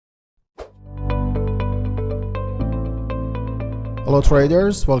Hello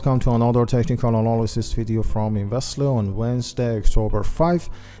traders, welcome to another technical analysis video from Inveslo on Wednesday, October 5.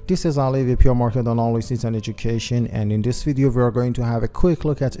 This is Ali with Pure Market Analysis and Education, and in this video we are going to have a quick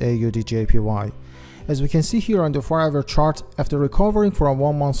look at AUD JPY. As we can see here on the 4-hour chart, after recovering from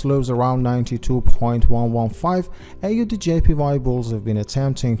 1 month's lows around 92.115, AUD JPY bulls have been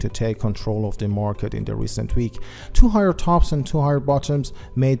attempting to take control of the market in the recent week. Two higher tops and two higher bottoms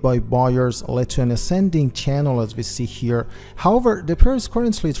made by buyers led to an ascending channel as we see here. However, the pair is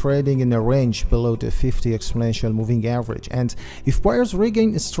currently trading in a range below the 50 exponential moving average, and if buyers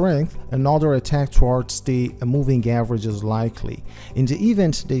regain strength, another attack towards the moving average is likely. In the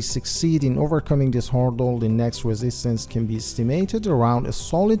event they succeed in overcoming this hurdle, the next resistance can be estimated around a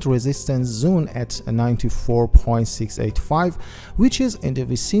solid resistance zone at 94.685, which is in the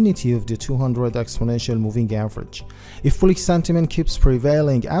vicinity of the 200 exponential moving average. If bullish sentiment keeps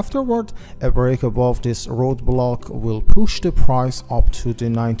prevailing afterward, a break above this roadblock will push the price up to the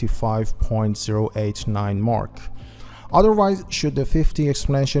 95.089 mark. Otherwise, should the 50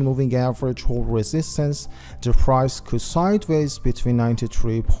 exponential moving average hold resistance, the price could sideways between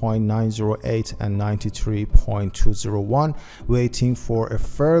 93.908 and 93.201, waiting for a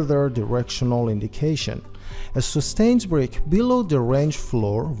further directional indication. A sustained break below the range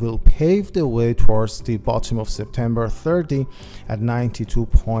floor will pave the way towards the bottom of September 30 at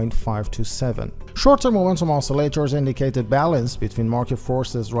 92.527. Short-term momentum oscillators indicate a balance between market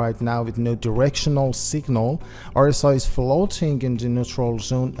forces right now with no directional signal. RSI is floating in the neutral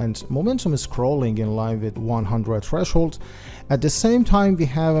zone and momentum is crawling in line with 100 threshold. At the same time, we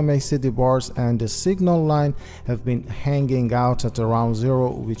have MACD bars and the signal line have been hanging out at around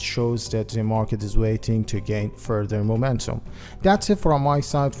zero, which shows that the market is waiting to gain further momentum. That's it from my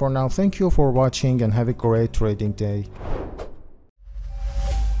side for now. Thank you for watching and have a great trading day.